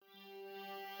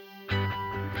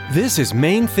This is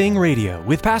Main Thing Radio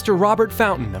with Pastor Robert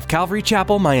Fountain of Calvary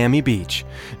Chapel, Miami Beach.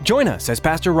 Join us as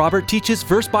Pastor Robert teaches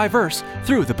verse by verse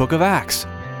through the book of Acts.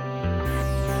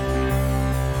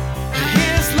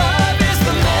 His love is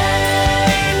the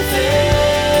main thing.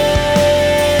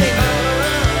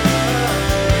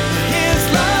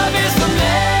 His love is the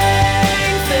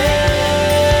main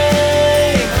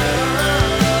thing.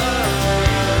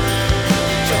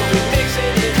 So we're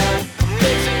mixing it up,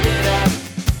 mixing it up.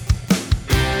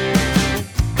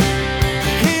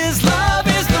 His love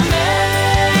is the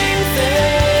main thing.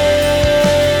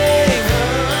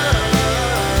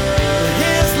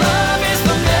 His love is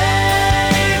the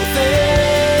main thing.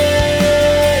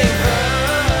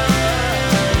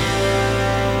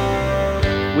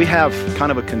 We have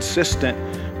kind of a consistent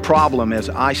problem as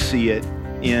I see it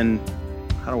in,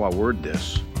 how do I word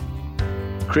this?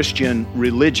 Christian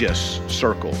religious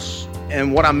circles.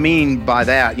 And what I mean by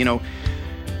that,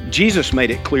 Jesus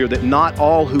made it clear that not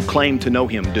all who claim to know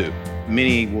him do.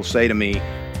 Many will say to me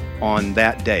on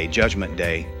that day, Judgment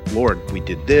Day, Lord, we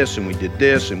did this and we did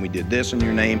this and we did this in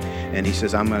your name. And he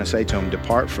says, I'm going to say to him,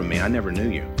 depart from me, I never knew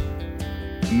you.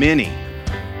 Many,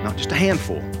 not just a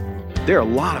handful. There are a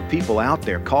lot of people out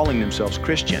there calling themselves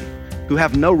Christian who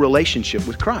have no relationship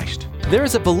with Christ. There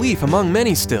is a belief among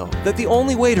many still that the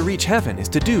only way to reach heaven is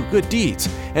to do good deeds,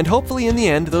 and hopefully in the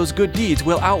end those good deeds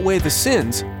will outweigh the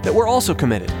sins that were also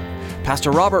committed.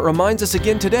 Pastor Robert reminds us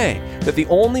again today that the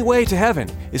only way to heaven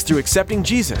is through accepting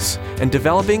Jesus and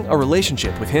developing a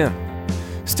relationship with him.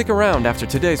 Stick around after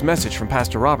today's message from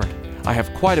Pastor Robert. I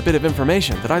have quite a bit of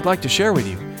information that I'd like to share with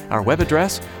you. Our web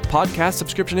address, podcast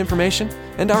subscription information,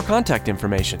 and our contact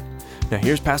information. Now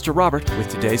here's Pastor Robert with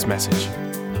today's message.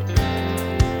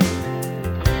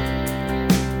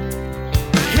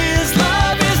 His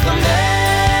love is the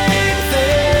main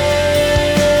thing.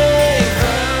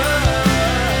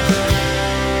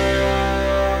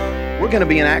 We're going to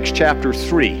be in Acts chapter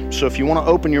 3. So if you want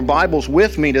to open your Bibles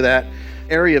with me to that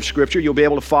area of Scripture, you'll be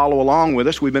able to follow along with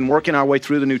us. We've been working our way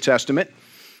through the New Testament.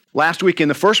 Last week in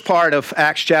the first part of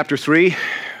Acts chapter 3,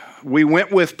 we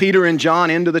went with Peter and John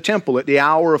into the temple at the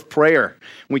hour of prayer.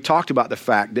 We talked about the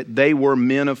fact that they were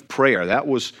men of prayer. That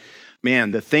was,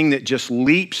 the thing that just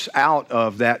leaps out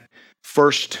of that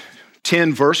first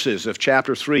 10 verses of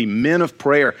chapter 3, men of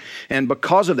prayer. And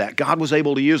because of that, God was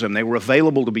able to use them. They were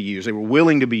available to be used. They were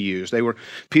willing to be used.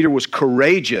 Peter was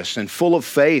courageous and full of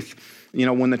faith,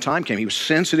 when the time came. He was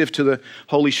sensitive to the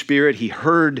Holy Spirit. He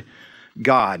heard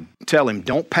God tell him,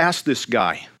 don't pass this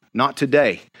guy, not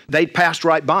today. They passed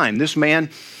right by him. This man,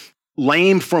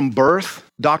 lame from birth,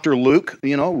 Dr. Luke,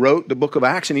 wrote the book of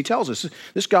Acts, and he tells us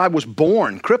this guy was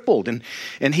born crippled, and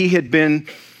he had been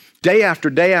day after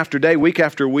day after day, week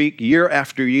after week, year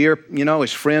after year,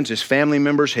 his friends, his family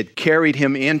members had carried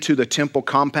him into the temple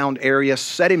compound area,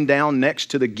 set him down next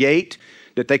to the gate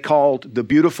that they called the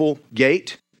Beautiful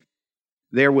Gate,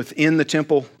 there within the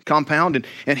temple compound,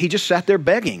 and he just sat there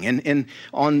begging. And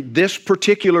on this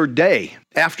particular day,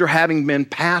 after having been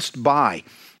passed by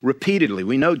repeatedly,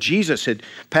 we know Jesus had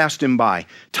passed him by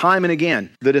time and again.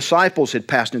 The disciples had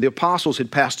passed him, the apostles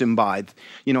had passed him by.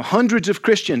 Hundreds of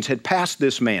Christians had passed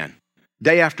this man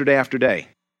day after day after day.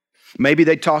 Maybe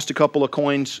they tossed a couple of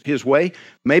coins his way,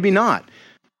 maybe not.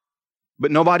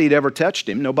 But nobody had ever touched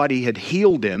him, nobody had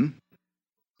healed him.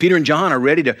 Peter and John are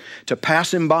ready to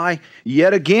pass him by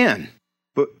yet again.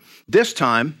 But this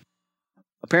time,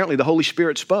 apparently the Holy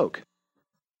Spirit spoke.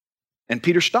 And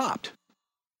Peter stopped.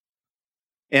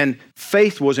 And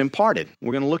faith was imparted.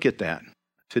 We're going to look at that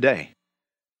today.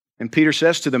 And Peter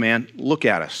says to the man, look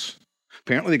at us.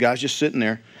 Apparently the guy's just sitting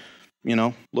there,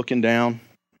 looking down,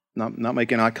 not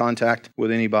making eye contact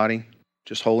with anybody.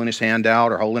 Just holding his hand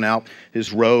out or holding out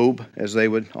his robe, as they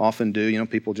would often do.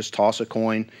 People just toss a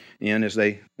coin in as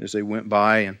they went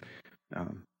by.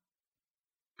 And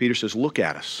Peter says, look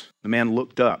at us. The man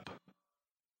looked up.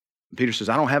 And Peter says,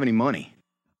 I don't have any money,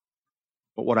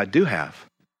 but what I do have,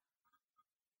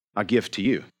 I give to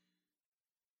you.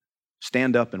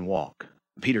 Stand up and walk.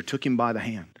 Peter took him by the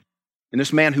hand. And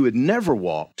this man who had never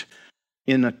walked,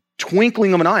 in a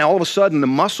twinkling of an eye, all of a sudden the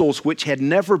muscles which had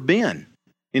never been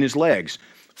in his legs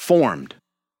formed.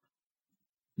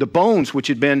 The bones which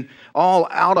had been all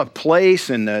out of place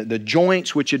and the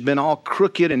joints which had been all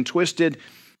crooked and twisted,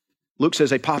 Luke says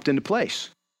they popped into place.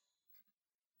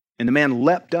 And the man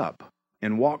leapt up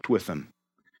and walked with them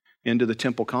into the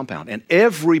temple compound. And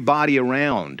everybody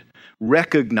around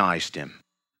recognized him.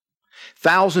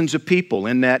 Thousands of people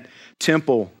in that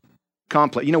temple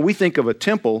complex. We think of a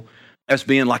temple as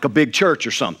being like a big church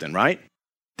or something, right?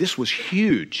 This was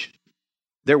huge.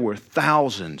 There were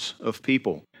thousands of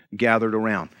people gathered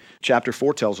around. Chapter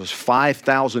 4 tells us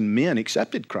 5,000 men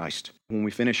accepted Christ. When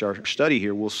we finish our study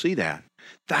here, we'll see that.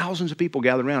 Thousands of people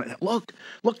gathered around. Look,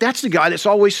 that's the guy that's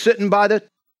always sitting by the...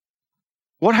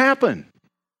 What happened?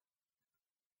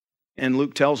 And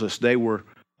Luke tells us they were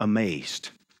amazed.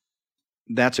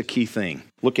 That's a key thing.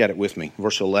 Look at it with me,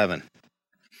 verse 11.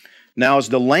 Now, as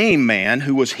the lame man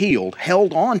who was healed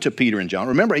held on to Peter and John,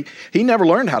 remember, he never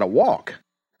learned how to walk.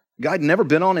 The guy had never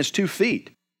been on his 2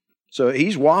 feet. So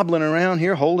he's wobbling around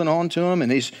here, holding on to him,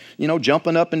 and he's,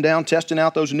 jumping up and down, testing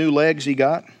out those new legs he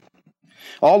got.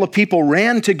 All the people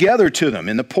ran together to them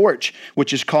in the porch,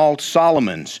 which is called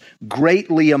Solomon's,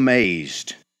 greatly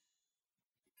amazed.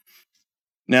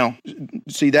 Now,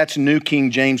 see, that's New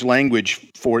King James language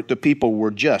for it. The people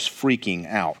were just freaking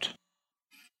out.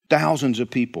 Thousands of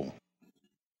people.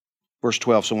 Verse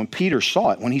 12, so when Peter saw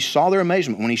it, when he saw their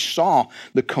amazement, when he saw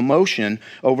the commotion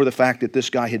over the fact that this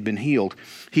guy had been healed,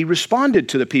 he responded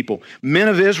to the people, men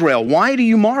of Israel, why do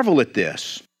you marvel at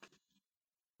this?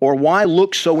 Or why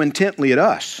look so intently at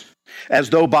us,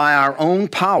 as though by our own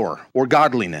power or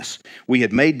godliness we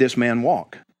had made this man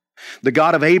walk? The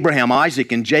God of Abraham,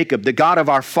 Isaac, and Jacob, the God of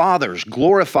our fathers,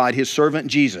 glorified his servant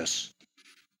Jesus,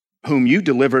 whom you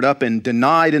delivered up and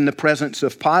denied in the presence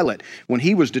of Pilate when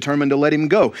he was determined to let him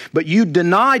go. But you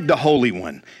denied the Holy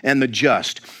One and the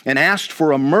just, and asked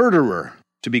for a murderer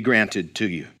to be granted to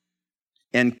you,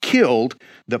 and killed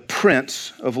the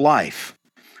Prince of Life,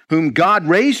 whom God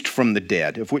raised from the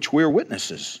dead, of which we are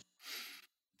witnesses.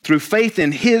 Through faith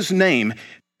in his name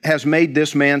has made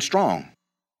this man strong,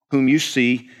 whom you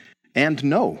see and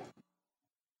know.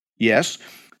 Yes,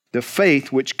 the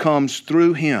faith which comes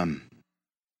through him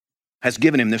has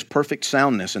given him this perfect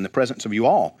soundness in the presence of you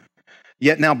all.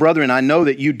 Yet now, brethren, I know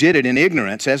that you did it in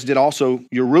ignorance, as did also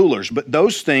your rulers. But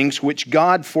those things which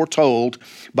God foretold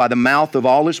by the mouth of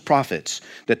all his prophets,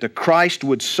 that the Christ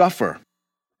would suffer,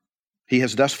 he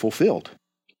has thus fulfilled.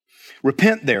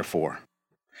 Repent, therefore,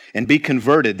 and be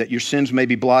converted, that your sins may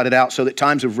be blotted out, so that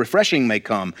times of refreshing may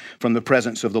come from the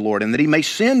presence of the Lord, and that he may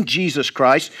send Jesus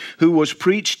Christ, who was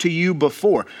preached to you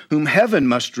before, whom heaven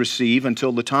must receive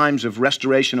until the times of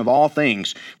restoration of all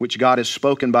things, which God has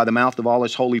spoken by the mouth of all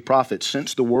his holy prophets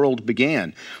since the world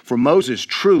began. For Moses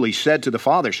truly said to the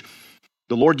fathers,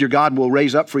 the Lord your God will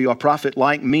raise up for you a prophet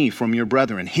like me from your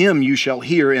brethren. Him you shall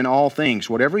hear in all things,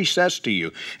 whatever he says to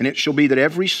you. And it shall be that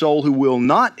every soul who will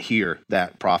not hear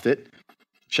that prophet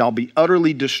shall be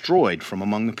utterly destroyed from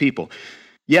among the people.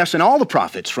 Yes, and all the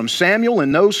prophets, from Samuel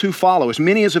and those who follow, as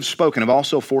many as have spoken, have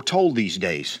also foretold these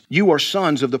days. You are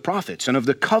sons of the prophets and of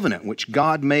the covenant which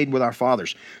God made with our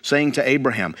fathers, saying to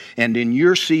Abraham, and in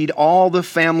your seed all the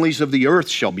families of the earth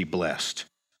shall be blessed.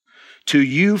 To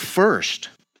you first,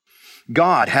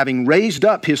 God, having raised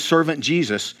up his servant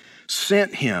Jesus,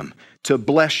 sent him to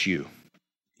bless you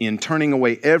in turning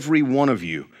away every one of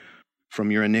you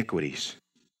from your iniquities.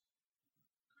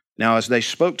 Now, as they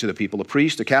spoke to the people, the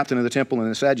priest, the captain of the temple, and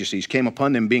the Sadducees came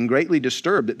upon them, being greatly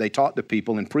disturbed that they taught the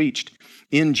people and preached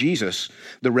in Jesus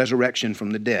the resurrection from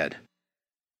the dead.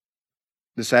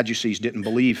 The Sadducees didn't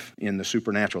believe in the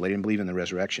supernatural. They didn't believe in the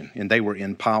resurrection, and they were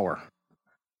in power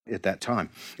at that time.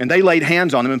 And they laid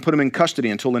hands on them and put them in custody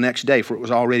until the next day, for it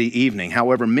was already evening.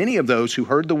 However, many of those who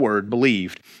heard the word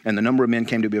believed, and the number of men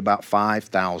came to be about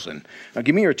 5,000. Now,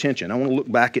 give me your attention. I want to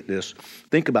look back at this.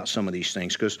 Think about some of these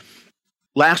things, because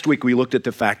last week we looked at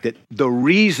the fact that the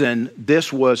reason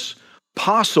this was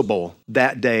possible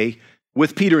that day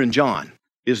with Peter and John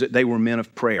is that they were men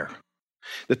of prayer.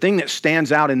 The thing that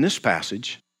stands out in this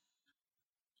passage,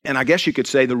 and I guess you could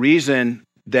say the reason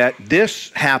that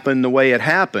this happened the way it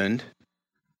happened,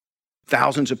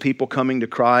 thousands of people coming to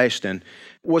Christ, and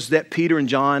was that Peter and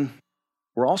John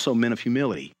were also men of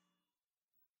humility.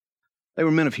 They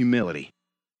were men of humility.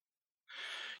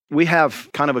 We have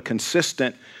kind of a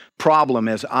consistent problem,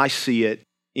 as I see it,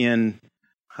 in,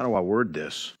 how do I word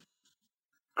this?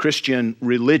 Christian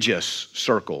religious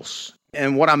circles.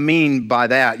 And what I mean by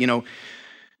that,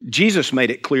 Jesus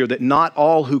made it clear that not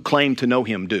all who claim to know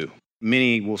him do.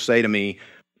 Many will say to me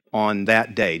on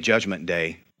that day, Judgment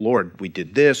Day, Lord, we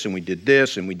did this and we did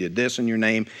this and we did this in your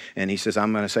name. And he says,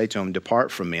 I'm going to say to him,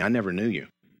 depart from me. I never knew you.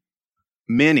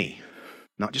 Many,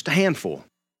 not just a handful.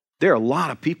 There are a lot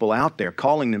of people out there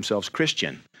calling themselves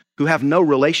Christian who have no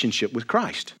relationship with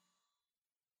Christ.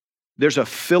 There's a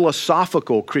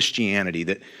philosophical Christianity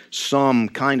that some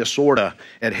kind of sort of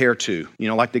adhere to.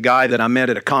 Like the guy that I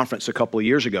met at a conference a couple of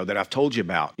years ago that I've told you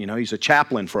about. He's a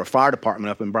chaplain for a fire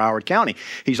department up in Broward County.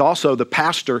 He's also the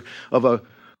pastor of a,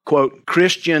 quote,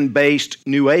 Christian-based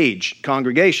New Age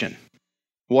congregation,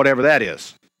 whatever that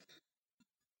is.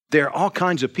 There are all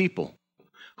kinds of people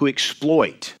who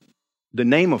exploit the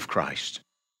name of Christ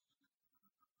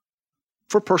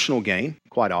for personal gain,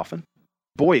 quite often.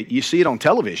 Boy, you see it on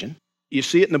television. You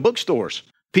see it in the bookstores.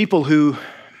 People who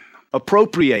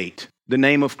appropriate the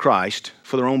name of Christ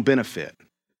for their own benefit.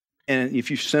 And if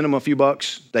you send them a few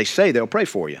bucks, they say they'll pray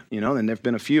for you, and there have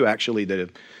been a few actually that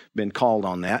have been called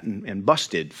on that and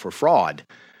busted for fraud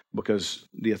because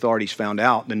the authorities found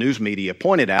out, the news media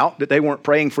pointed out that they weren't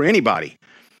praying for anybody.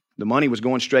 The money was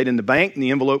going straight in the bank and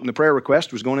the envelope and the prayer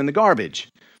request was going in the garbage.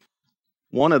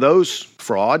 One of those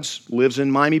frauds lives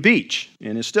in Miami Beach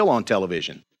and is still on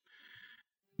television.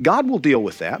 God will deal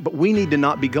with that, but we need to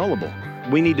not be gullible.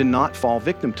 We need to not fall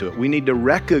victim to it. We need to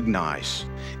recognize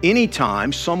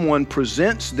anytime someone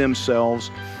presents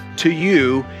themselves to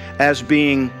you as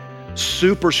being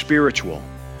super spiritual.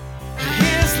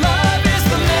 His love is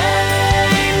the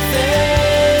main thing.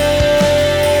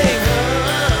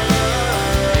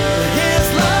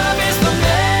 His love is the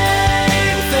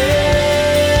main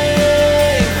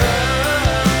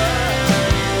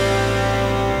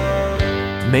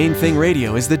thing. Main Thing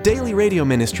Radio is the daily radio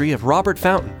ministry of Robert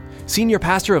Fountain, Senior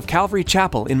Pastor of Calvary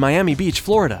Chapel in Miami Beach,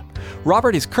 Florida.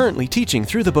 Robert is currently teaching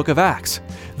through the book of Acts.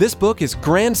 This book is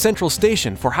Grand Central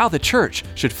Station for how the church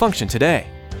should function today.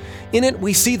 In it,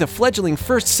 we see the fledgling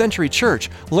first century church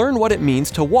learn what it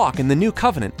means to walk in the new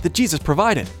covenant that Jesus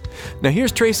provided. Now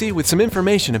here's Tracy with some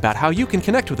information about how you can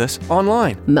connect with us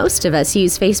online. Most of us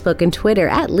use Facebook and Twitter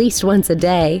at least once a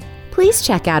day. Please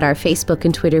check out our Facebook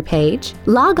and Twitter page.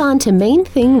 Log on to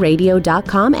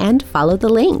mainthingradio.com and follow the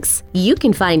links. You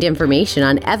can find information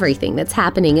on everything that's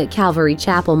happening at Calvary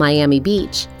Chapel, Miami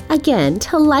Beach. Again,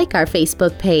 to like our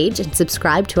Facebook page and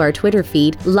subscribe to our Twitter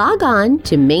feed, log on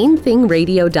to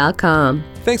mainthingradio.com.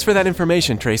 Thanks for that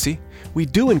information, Tracy. We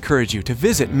do encourage you to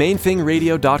visit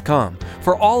mainthingradio.com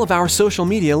for all of our social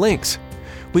media links.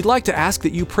 We'd like to ask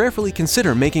that you prayerfully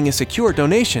consider making a secure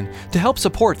donation to help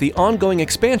support the ongoing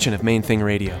expansion of Main Thing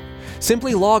Radio.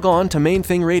 Simply log on to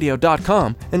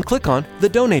mainthingradio.com and click on the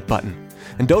Donate button.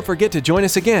 And don't forget to join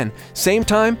us again, same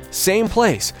time, same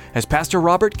place, as Pastor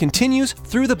Robert continues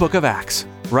through the book of Acts,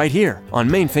 right here on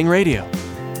Main Thing Radio.